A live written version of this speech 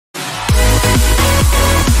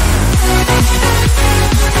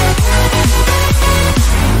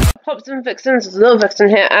Pups and Vixens, it's Little Vixen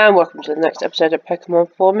here, and welcome to the next episode of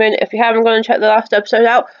Pokemon Full Moon. If you haven't gone and checked the last episode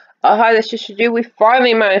out, I highly suggest you do. We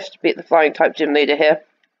finally managed to beat the Flying type gym leader here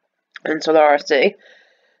in Solara City.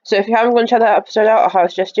 So if you haven't gone and checked that episode out, I highly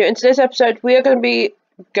suggest you. In today's episode, we are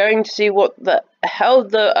going to see what the hell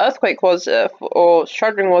the earthquake was, or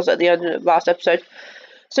shuddering was at the end of the last episode.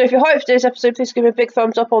 So if you're hyped for today's episode, please give me a big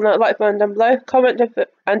thumbs up on that like button down below. Comment,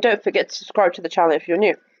 and don't forget to subscribe to the channel if you're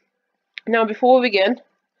new. Now, before we begin,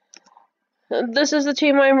 this is the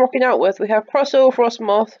team I'm rocking out with. We have Crossover,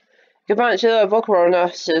 Frostmoth, Galvantula,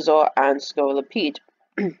 Volcarona, Scizor, and Scolipede.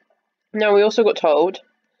 Now, we also got told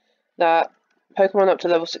that Pokemon up to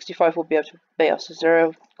level 65 will be able to obey us. Is there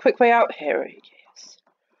a quick way out? Here it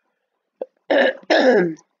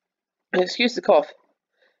is. Excuse the cough.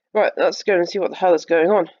 Right, let's go and see what the hell is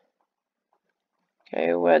going on.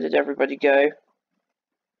 Okay, where did everybody go?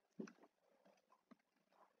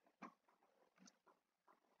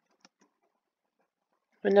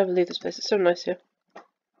 I never leave this place, it's so nice here.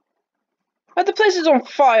 Oh, the place is on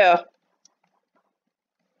fire!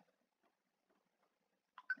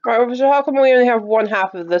 Right, so how come we only have one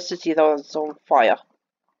half of the city that's on fire?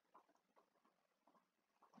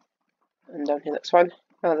 And down here looks fine.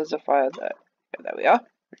 Oh, there's a fire there. Okay, there we are.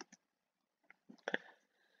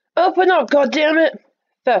 Open up, goddammit!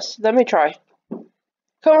 First, let me try.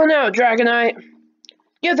 Come on out, Dragonite!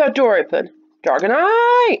 Get that door open!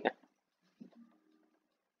 Dragonite!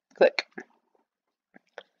 Click.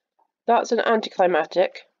 That's an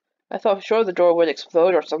anticlimactic. I thought for sure the door would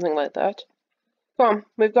explode or something like that. Come on,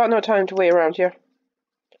 we've got no time to wait around here.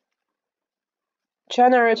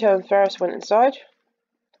 Chan, Naruto, and Ferris went inside.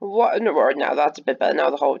 What in the world? Now that's a bit better.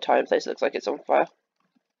 Now the whole time place looks like it's on fire.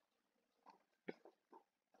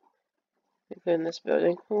 In this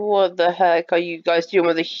building. What the heck are you guys doing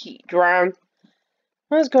with the heat drown?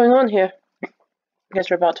 What's going on here?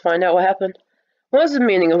 Guess we're about to find out what happened. What's the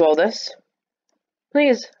meaning of all this?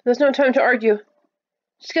 Please, there's no time to argue.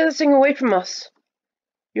 Just get this thing away from us.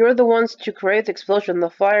 You were the ones to create the explosion, the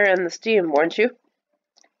fire, and the steam, weren't you?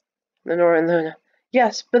 Lenora and Luna.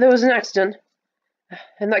 Yes, but there was an accident.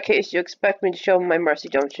 In that case, you expect me to show my mercy,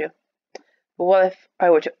 don't you? But what if I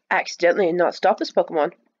were to accidentally not stop this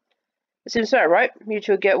Pokemon? It seems fair, right? You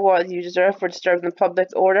two get what you deserve for disturbing the public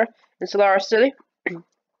order in Solara City.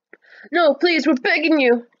 No, please, we're begging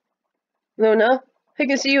you! Luna, I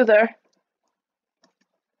can see you there.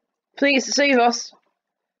 Please, save us.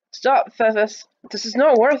 Stop, Phoebus. This is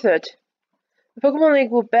not worth it. The Pokemon League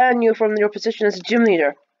will ban you from your position as a gym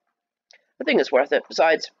leader. I think it's worth it.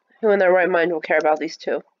 Besides, who in their right mind will care about these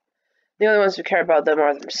two? The only ones who care about them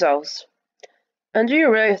are themselves. And do you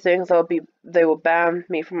really think they will ban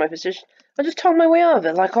me from my position? I'll just talk my way out of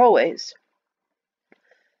it, like always.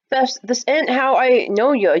 Phoebus, this ain't how I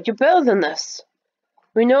know you. You're better than this.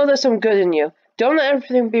 We know there's some good in you. Don't let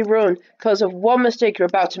everything be ruined because of one mistake you're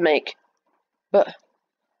about to make. But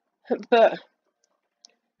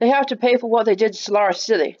they have to pay for what they did to Solara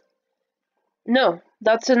City. No,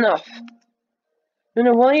 that's enough.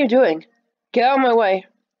 Luna, what are you doing? Get out of my way.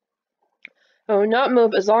 I will not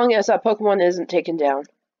move as long as that Pokemon isn't taken down.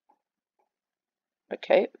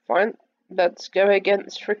 Okay, fine. Let's go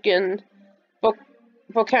against frickin'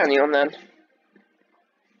 Volcanion then.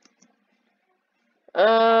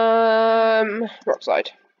 Rock Slide.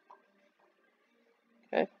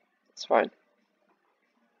 Okay, that's fine.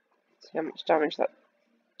 Let's see how much damage that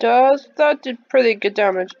does. That did pretty good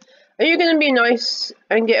damage. Are you gonna be nice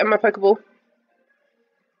and get in my Pokeball?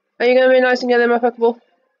 Are you gonna be nice and get in my Pokeball?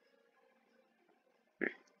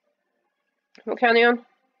 Volcanion?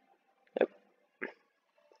 Nope.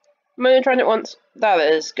 I'm only trying it once. That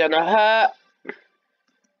is gonna hurt.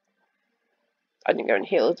 I didn't go and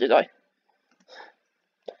heal, did I?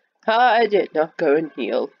 I did not go and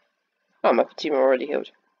heal. Oh, my team are already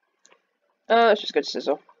healed. Let's just go to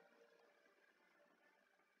Scizor.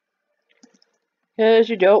 Because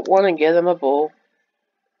you don't want to give them a ball.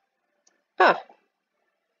 Ah.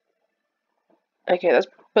 Okay, let's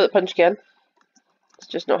bullet punch again. Let's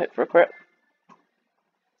just not hit for a crit.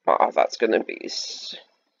 Oh, that's gonna be...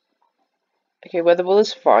 Okay, weather ball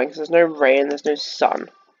is fine because there's no rain, there's no sun.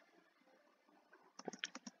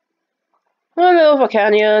 One little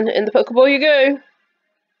Volcanion, in the Pokeball you go!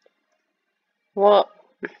 What?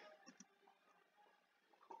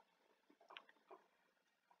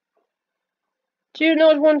 Do you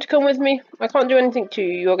not want to come with me? I can't do anything to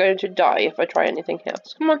you, you're going to die if I try anything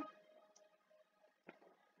else. Come on.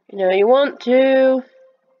 You know you want to.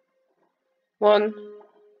 One.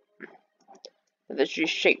 That you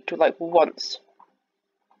shake like once.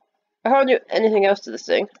 I can't do anything else to this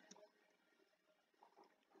thing.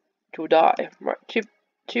 To die. Right,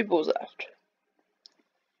 2 balls left.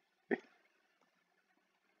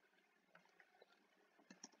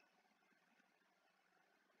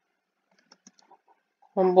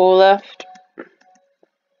 One ball left.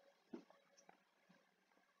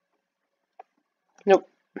 Nope.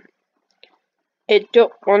 It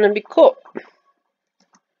don't want to be caught.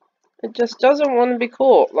 It just doesn't want to be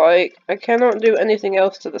caught. Like, I cannot do anything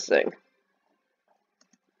else to this thing.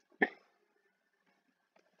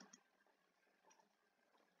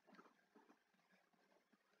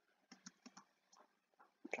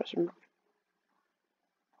 Try some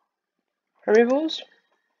Hermy balls.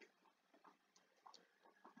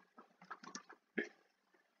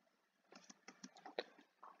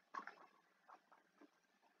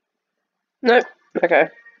 Nope. Okay.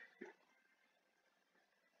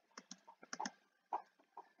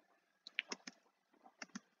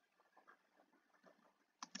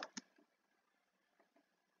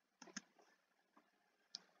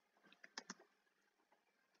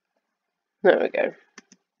 There we go.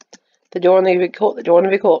 They don't want to be caught. They don't want to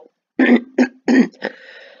be caught.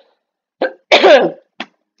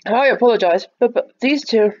 I apologize, but these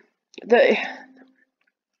two, they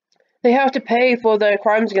have to pay for their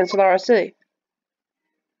crimes against Larcheos City.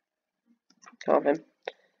 Calm him.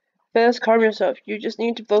 First, calm yourself. You just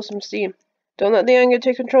need to blow some steam. Don't let the anger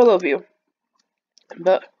take control of you.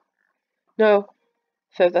 But, no.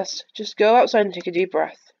 First, just go outside and take a deep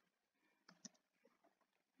breath.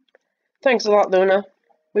 Thanks a lot, Luna.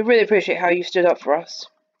 We really appreciate how you stood up for us.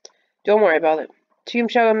 Don't worry about it. Team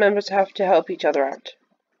Shadow members have to help each other out.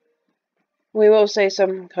 We will say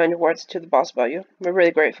some kind of words to the boss about you. We're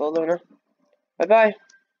really grateful, Luna. Bye-bye.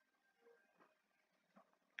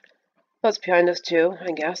 That's behind us too,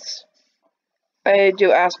 I guess. I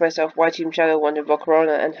do ask myself why Team Shadow wanted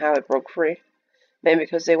Volcarona and how it broke free. Maybe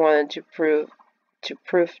because they wanted to prove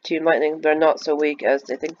Team Lightning they're not so weak as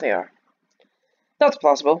they think they are. That's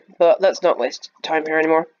possible, but let's not waste time here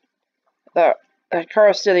anymore.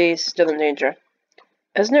 Larcheos City is still in danger.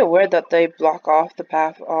 Isn't it weird that they block off the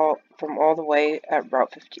path from all the way at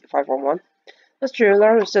Route 511? That's true,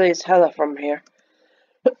 Larcheos City is hella from here.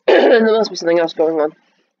 And there must be something else going on.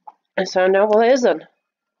 And so now, well, it is then.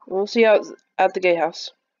 We'll see you at the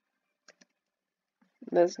gatehouse.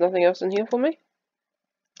 There's nothing else in here for me?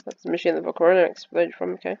 That's the machine that Volcarona exploded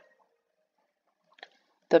from, okay.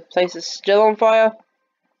 The place is still on fire.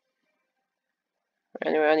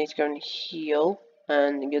 Anyway, I need to go and heal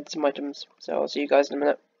and get some items, so I'll see you guys in a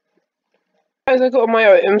minute. Guys, I got all my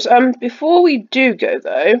items. Before we do go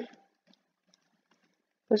though,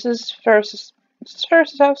 this is Ferris's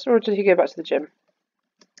house, or did he go back to the gym?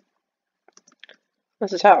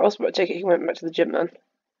 That's his house, but I take it he went back to the gym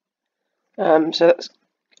then. So let's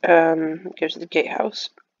go to the gatehouse.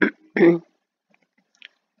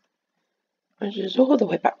 Which is all the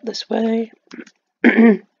way back this way.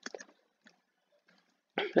 As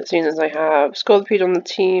soon as I have Scorpede on the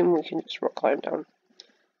team, we can just rock climb down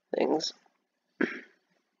things.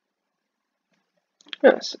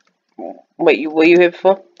 Yes. Wait, were you here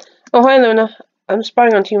before? Oh, hi, Luna. I'm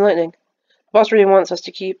spying on Team Lightning. The boss really wants us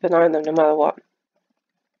to keep an eye on them no matter what.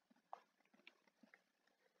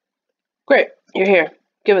 Great, you're here.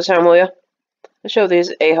 Give us time, will ya? Let's show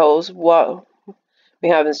these a-holes what we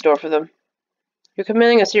have in store for them. You're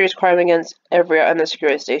committing a serious crime against everyone in the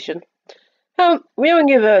security station. We don't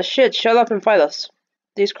give a shit. Shut up and fight us.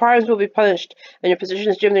 These crimes will be punished, and your position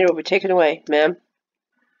as gym leader will be taken away, ma'am.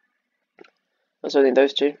 That's only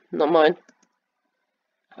those two, not mine.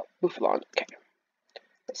 Oh, Buffalon, okay.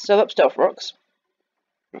 Let's set up stealth rocks.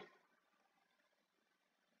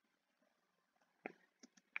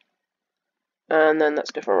 And then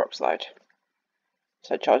let's go for a rock slide.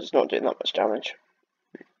 So charge is not doing that much damage.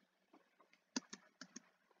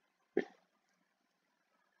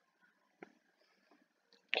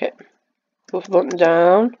 Okay. Buffalon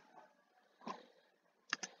down.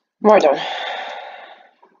 Right on.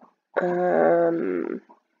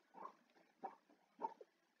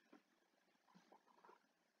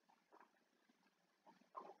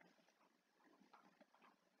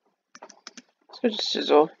 Let's go to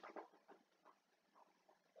Sizzle.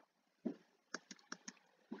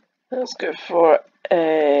 Let's go for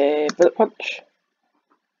a Bullet Punch.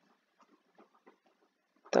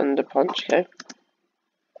 Thunder Punch, okay.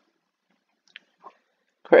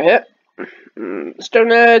 Crit hit.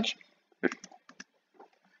 Stone Edge.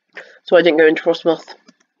 So I didn't go into Frostmoth.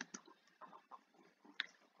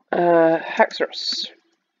 Haxorus.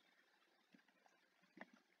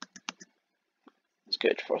 Let's go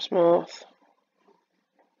to Frostmoth.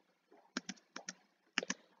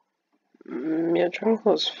 Yeah,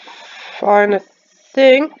 Tranquil's fine, I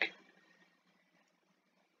think.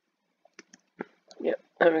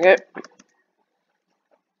 There we go.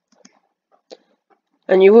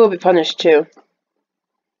 And you will be punished too.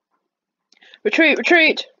 Retreat!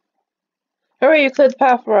 Retreat! Hurry, you cleared the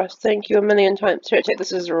path for us. Thank you a million times. Here, take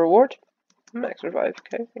this as a reward. Max revive.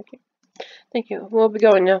 Okay, thank you. Thank you. We'll be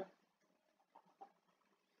going now.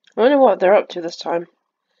 I wonder what they're up to this time.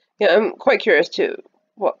 Yeah, I'm quite curious too.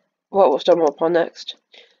 What we'll stumble upon next.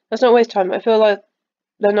 Let's not waste time. I feel like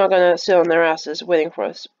they're not gonna sit on their asses waiting for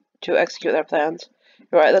us to execute their plans.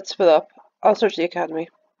 You're right, let's split up. I'll search the academy.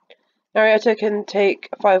 Arietta can take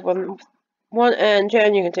 511 and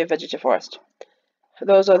Jen, you can take Vegetative Forest.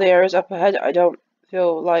 Those are the areas up ahead. I don't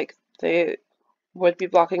feel like they would be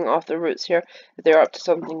blocking off the routes here if they're up to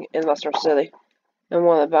something in Leicester City. And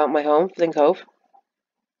what about my home, Flint Cove?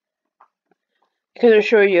 I can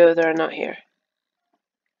assure you they're not here.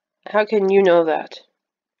 How can you know that?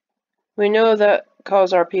 We know that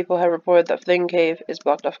because our people have reported that Flint Cave is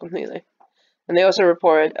blocked off completely. And they also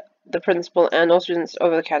reported the principal and all students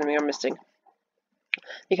of the academy are missing.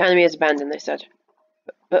 The academy is abandoned, they said.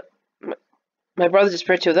 But my brother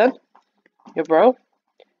disappeared too then? Your bro?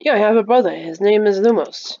 Yeah, I have a brother. His name is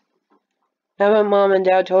Lumos. Haven't Mom and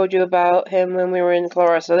Dad told you about him when we were in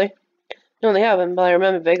Colorado City? No, they haven't, but I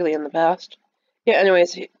remember vaguely in the past. Yeah,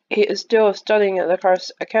 anyways, he is still studying at the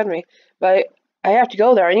Larcheos Academy, but I have to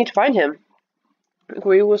go there. I need to find him.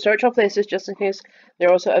 We will search all places just in case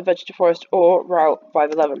they're also at Vegetative Forest or Route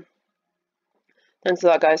 511. Thanks a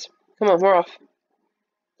lot, guys. Come on, we're off.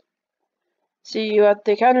 See you at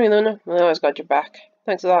the academy, Luna. I always got your back.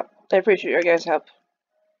 Thanks a lot. I appreciate your guys' help.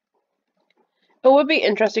 It would be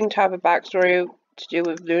interesting to have a backstory to do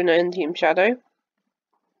with Luna and Team Shadow.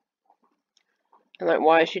 And like,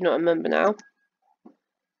 why is she not a member now?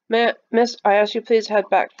 Miss, I ask you please head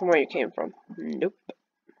back from where you came from. Nope.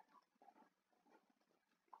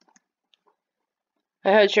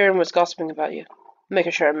 I heard Sharon was gossiping about you. Make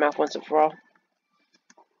her shut her mouth once and for all.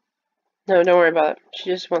 No, don't worry about it. She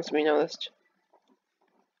just wants to be noticed.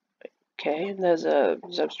 Okay, there's a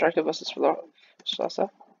striker versus Slasa.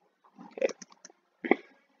 Okay.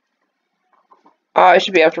 I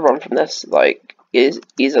should be able to run from this, like,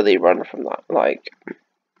 easily run from that, like.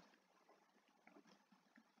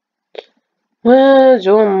 Where's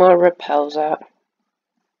all my repels at?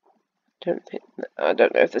 I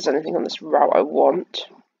don't know if there's anything on this route I want.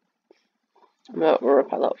 We'll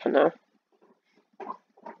repel up for now.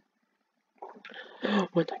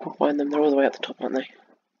 When I can find them, they're all the way at the top, aren't they?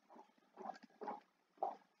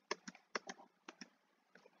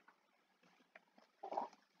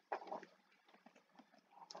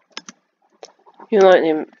 You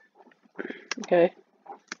lightning. Okay.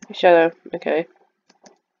 Shadow. Okay.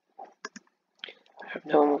 I have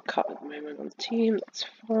no one with cut at the moment on the team. That's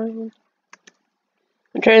fine.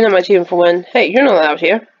 I'm training up my team for when. Hey, you're not allowed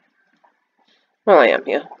here. Well, I am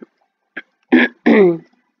here.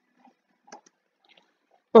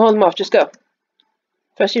 We'll hold them off. Just go.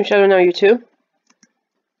 First team Shadow, now you two.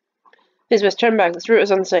 Please, best turn back. This route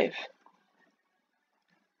is unsafe.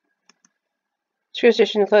 Security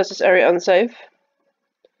station declares this area unsafe.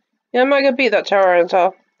 Yeah, I might go beat that tower and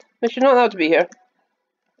tell. But you're not allowed to be here.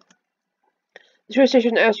 The security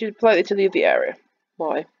station asks you politely to leave the area.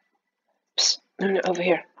 Why? Psst, no, over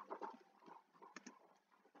here.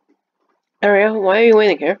 Ariel, why are you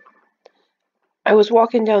waiting here? I was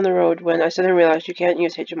walking down the road when I suddenly realized you can't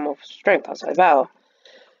use HMO strength outside battle.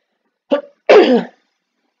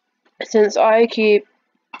 Since I keep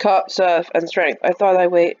cut, surf, and strength, I thought I'd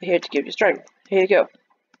wait here to give you strength. Here you go.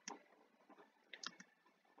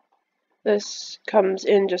 This comes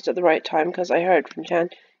in just at the right time, because I heard from Chan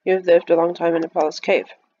you've lived a long time in Apocillips Cave.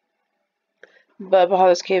 But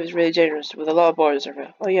Apocillips Cave is really dangerous, with a lot of borders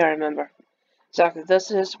around. Oh yeah, I remember. Exactly, this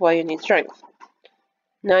is why you need strength.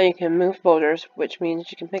 Now you can move boulders, which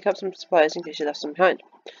means you can pick up some supplies in case you left some behind.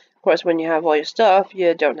 Of course, when you have all your stuff,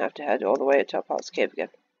 you don't have to head all the way to Apocillips Cave again.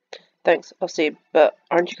 Thanks, I'll see, but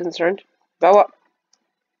aren't you concerned? About what?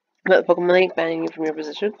 About the Pokemon League banning you from your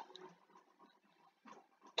position?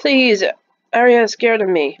 Please, Arya is scared of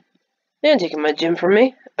me. They ain't taking my gym from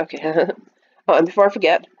me. Okay. Oh, and before I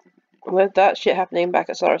forget, with that shit happening back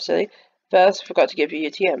at Solar City, Fez forgot to give you your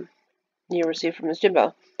TM you received from his gym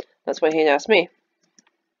bell. That's why he asked me.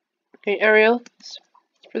 Okay, Ariel, it's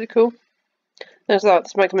pretty cool. Thanks a lot,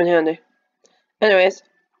 this might come in handy. Anyways,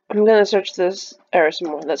 I'm gonna search this area some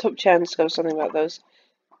more. Let's hope Chan discovers something about those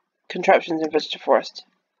contraptions in Vegetative Forest.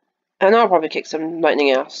 And I'll probably kick some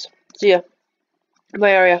lightning ass. See ya.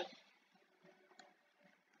 Bye, Area.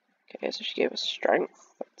 Okay, so she gave us strength.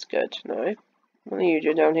 That's good to know. What are you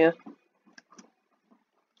doing down here?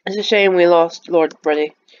 It's a shame we lost Lord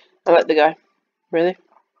Brady. I like the guy. Really?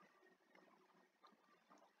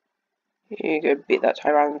 You go beat that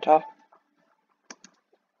Tyranitar.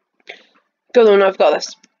 Good one, I've got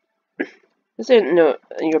this. This ain't no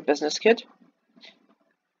your business, kid.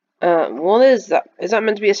 What is that? Is that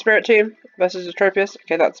meant to be a Spirit Team versus a Tropius?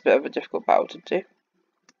 Okay, that's a bit of a difficult battle to do.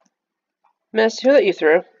 Miss, who let you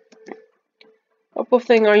through? What buff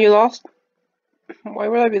thing are you lost? Why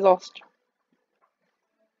would I be lost?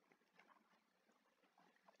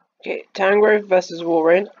 Okay, Tangrowth versus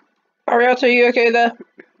Wolverine. Ariato, are you okay there?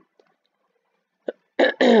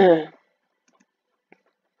 I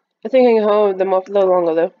think I can hold them off a little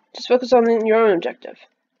longer though. Just focus on your own objective.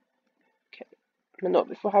 Okay, but not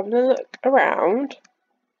before having a look around.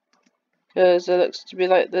 Because it looks to be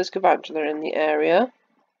like there's Galvantula in the area.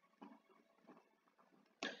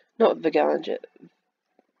 Not Vigalanget.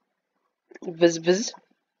 Vizion!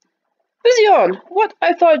 What?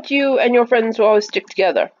 I thought you and your friends would always stick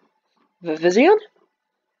together. Vizion?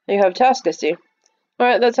 You have a task, I see.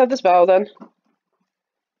 Alright, let's have this battle then.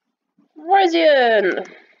 Vizion!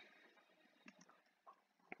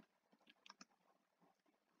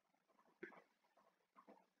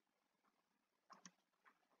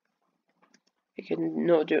 It can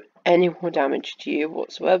not do any more damage to you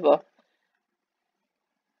whatsoever.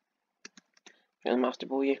 I'm gonna Master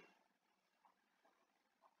Ball you.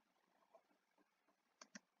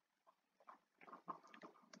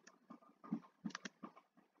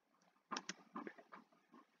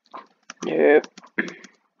 Nope.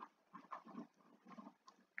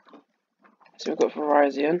 So we've got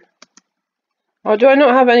Virizion. Oh, do I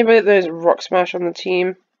not have anybody that knows Rock Smash on the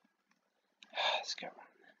team? Let's go.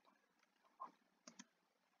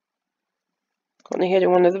 Got any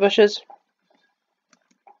hidden one of the bushes?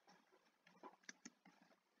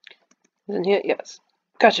 Isn't here? Yes.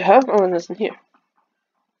 Gotcha, huh? Oh, and isn't here.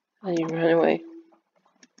 And you ran away.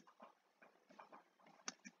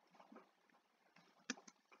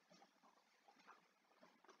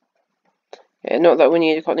 Yeah, not that we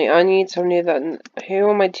need a Courtney. I need somebody that who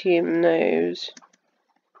on my team knows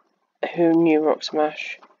who knew Rock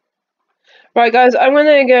Smash. Right, guys, I'm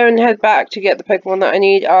gonna go and head back to get the Pokemon that I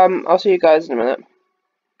need. I'll see you guys in a minute.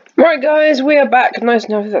 Right, guys, we are back. Nice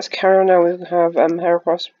enough. That's Carol now. We have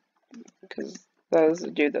Heracross because there's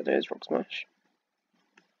a dude that knows Rock Smash.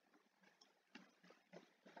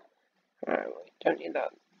 Alright, we don't need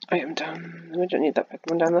that item down. We don't need that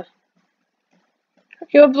Pokemon down there.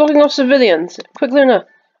 You're blocking off civilians. Quick, Luna.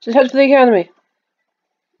 Just head for the academy.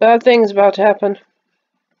 Bad things about to happen.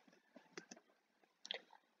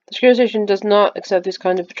 The security station does not accept these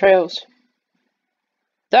kind of betrayals.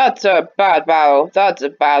 That's a bad battle. That's a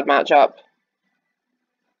bad matchup.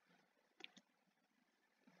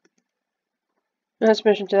 Nice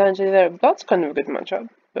mission to land there. That's kind of a good matchup,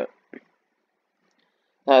 but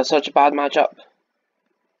that's such a bad matchup.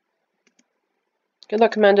 Good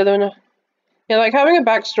luck, Commander Luna. Yeah, like having a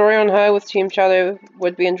backstory on her with Team Shadow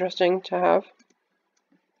would be interesting to have.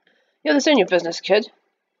 Yeah, this ain't your business, kid.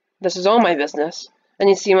 This is all my business. I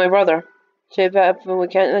need to see my brother. So we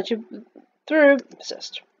can't let you through.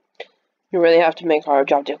 Persist. You really have to make our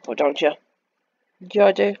job difficult, don't you? Yeah,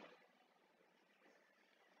 I do.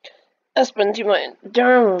 Espen, you might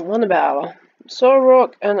down won the battle.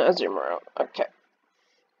 Solrock and Azumarill. Okay.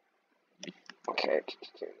 Okay.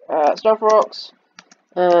 Starfrocks Rocks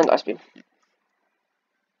and Ice Beam.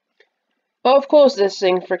 Well, of course this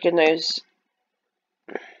thing freaking knows.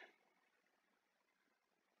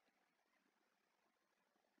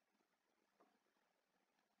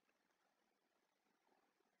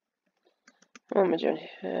 What am I doing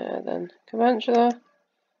here then? Covantula.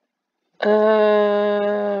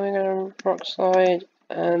 We're gonna Rock Slide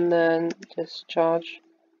and then Discharge.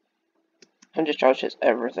 And Discharge hits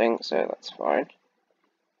everything, so that's fine.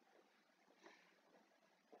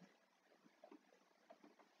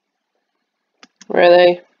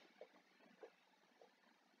 Really?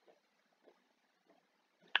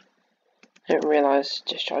 I didn't realise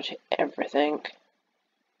Discharge hit everything.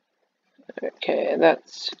 Okay,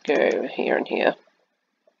 let's go here and here.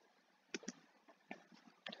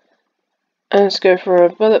 And let's go for a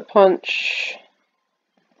Bullet Punch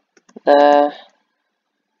there.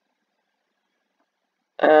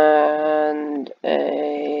 And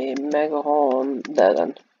a Mega Horn there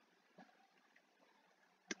then.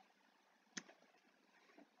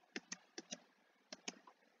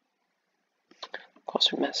 Of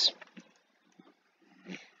course we miss.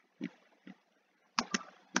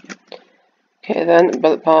 Okay then,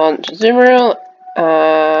 Bullet Punch, Azumarill,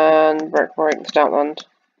 and Break Stoutland.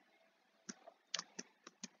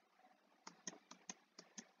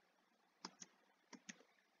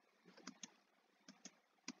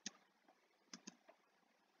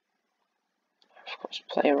 Of course,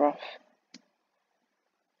 play rough.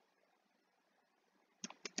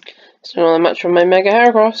 Still not much from my Mega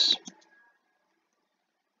Heracross.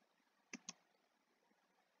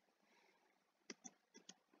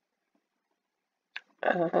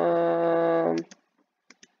 I'm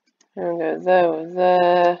gonna go there, over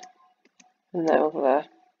there, and there, over there.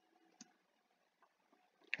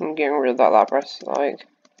 I'm getting rid of that Lapras. Like,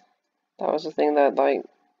 that was the thing that, like,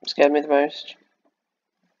 scared me the most.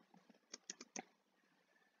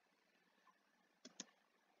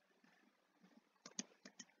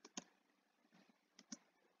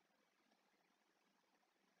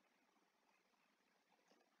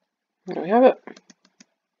 There we have it.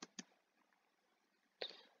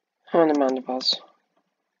 And a Mandibuzz.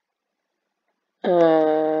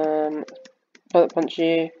 Bullet Punch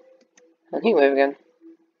you, and Heat Wave again.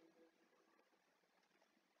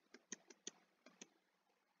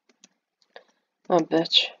 Oh,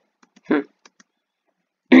 bitch.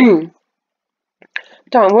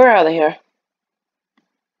 Damn, we're out of here.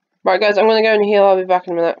 Right, guys, I'm gonna go and heal. I'll be back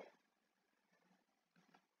in a minute.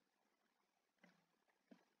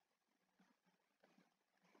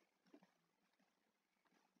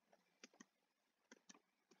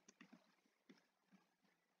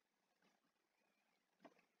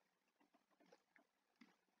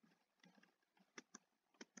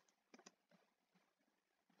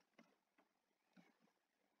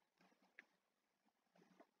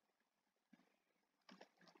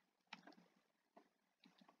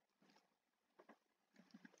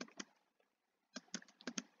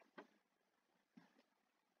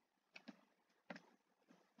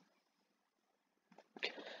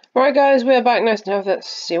 Right, guys, we're back. Nice to have this.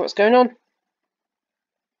 See what's going on.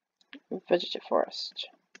 Vegetative Forest.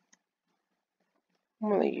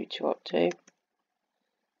 What are you two up to?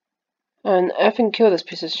 And effing kill this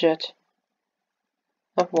piece of shit.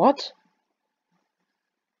 What?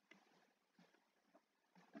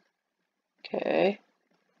 Okay.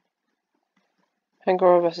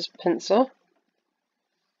 Angora versus Pinsir.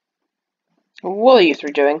 What are you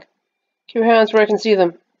three doing? Keep your hands where I can see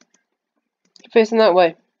them. Keep facing that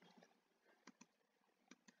way.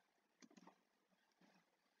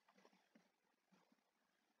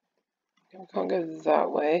 I can't go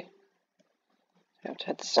that way. I have to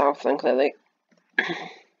head south then, clearly.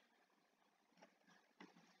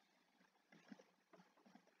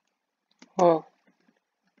 Whoa.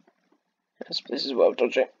 This place is well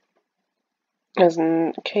dodgy. There's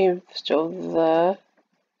a cave still there.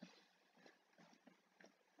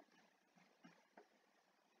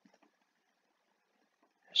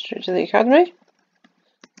 Straight to the academy?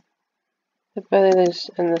 The belly is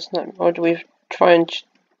in this night. Or do we try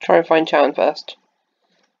and find Chan first?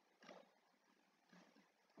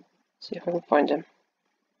 See if I can find him.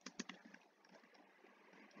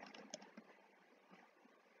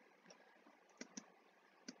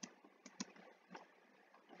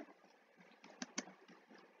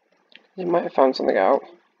 He might have found something out.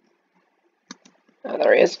 Ah,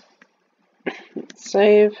 there he is.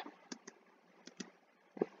 Save.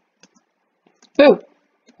 Boo!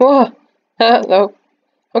 Whoa! No.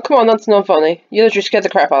 Oh, come on, that's not funny. You literally scared the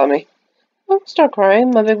crap out of me. Oh, stop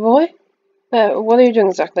crying, my big boy. What are you doing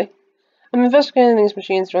exactly? I'm investigating these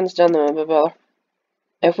machines to understand them a bit better.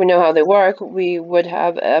 If we know how they work, we would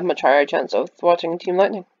have a much higher chance of thwarting Team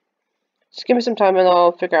Lightning. Just give me some time and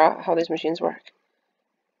I'll figure out how these machines work.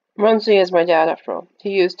 Ramsey is my dad, after all.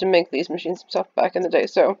 He used to make these machines himself back in the day,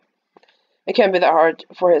 so it can't be that hard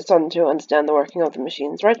for his son to understand the working of the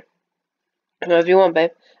machines, right? Whatever you want,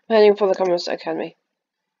 babe. I'm heading for the Apocillips Academy.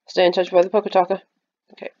 Stay in touch by the Poketaka.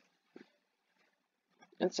 Okay.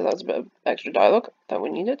 And so that's a bit of extra dialogue that we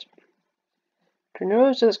needed.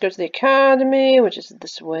 So let's go to the academy, which is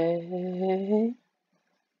this way.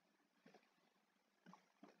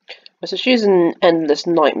 So she's an endless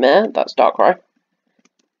nightmare. That's Darkrai.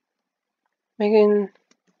 Megan.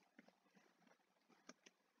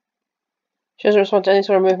 She doesn't respond to any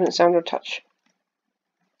sort of movement, sound, or touch.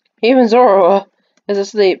 Even Zoroa is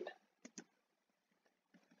asleep.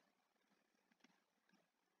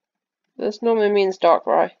 This normally means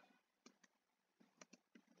Darkrai.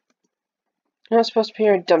 You're not supposed to be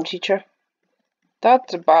here, dumb teacher.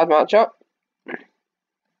 That's a bad matchup.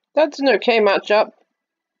 That's an okay matchup.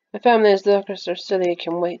 My family is luckless or silly,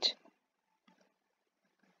 can wait.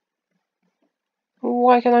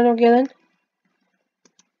 Why can I not get in?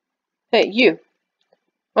 Hey, you!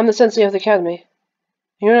 I'm the sensei of the academy.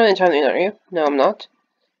 You're not entirely, are you? No, I'm not.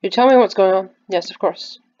 You tell me what's going on? Yes, of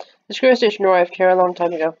course. The screw station arrived here a long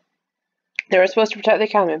time ago. They were supposed to protect the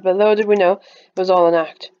academy, but little did we know it was all an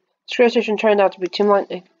act. The screw station turned out to be Team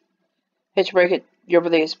Lightning. Hate to break it, your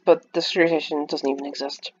beliefs, but the screw station doesn't even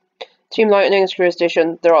exist. Team Lightning and screw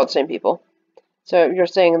station, they're all the same people. So you're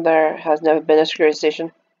saying there has never been a security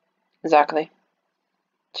station? Exactly.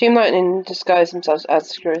 Team Lightning disguise themselves as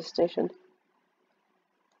a security station.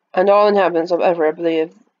 And all inhabitants of Everett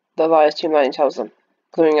believe the lies Team Lightning tells them,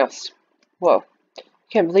 including us. Whoa. I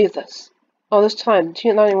can't believe this. All this time,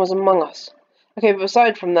 Team Lightning was among us. Okay, but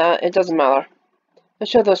aside from that, it doesn't matter.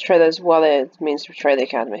 Let's show those traitors what it means to betray the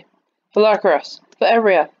Academy. For Larcheos. For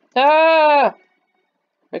Everett. Ah!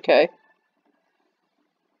 Okay.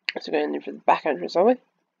 So we're going in for the back entrance, are we?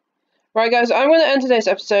 Right, guys, I'm going to end today's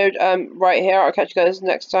episode right here. I'll catch you guys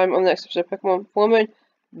next time on the next episode of Pokemon Full Moon.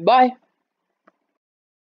 Bye!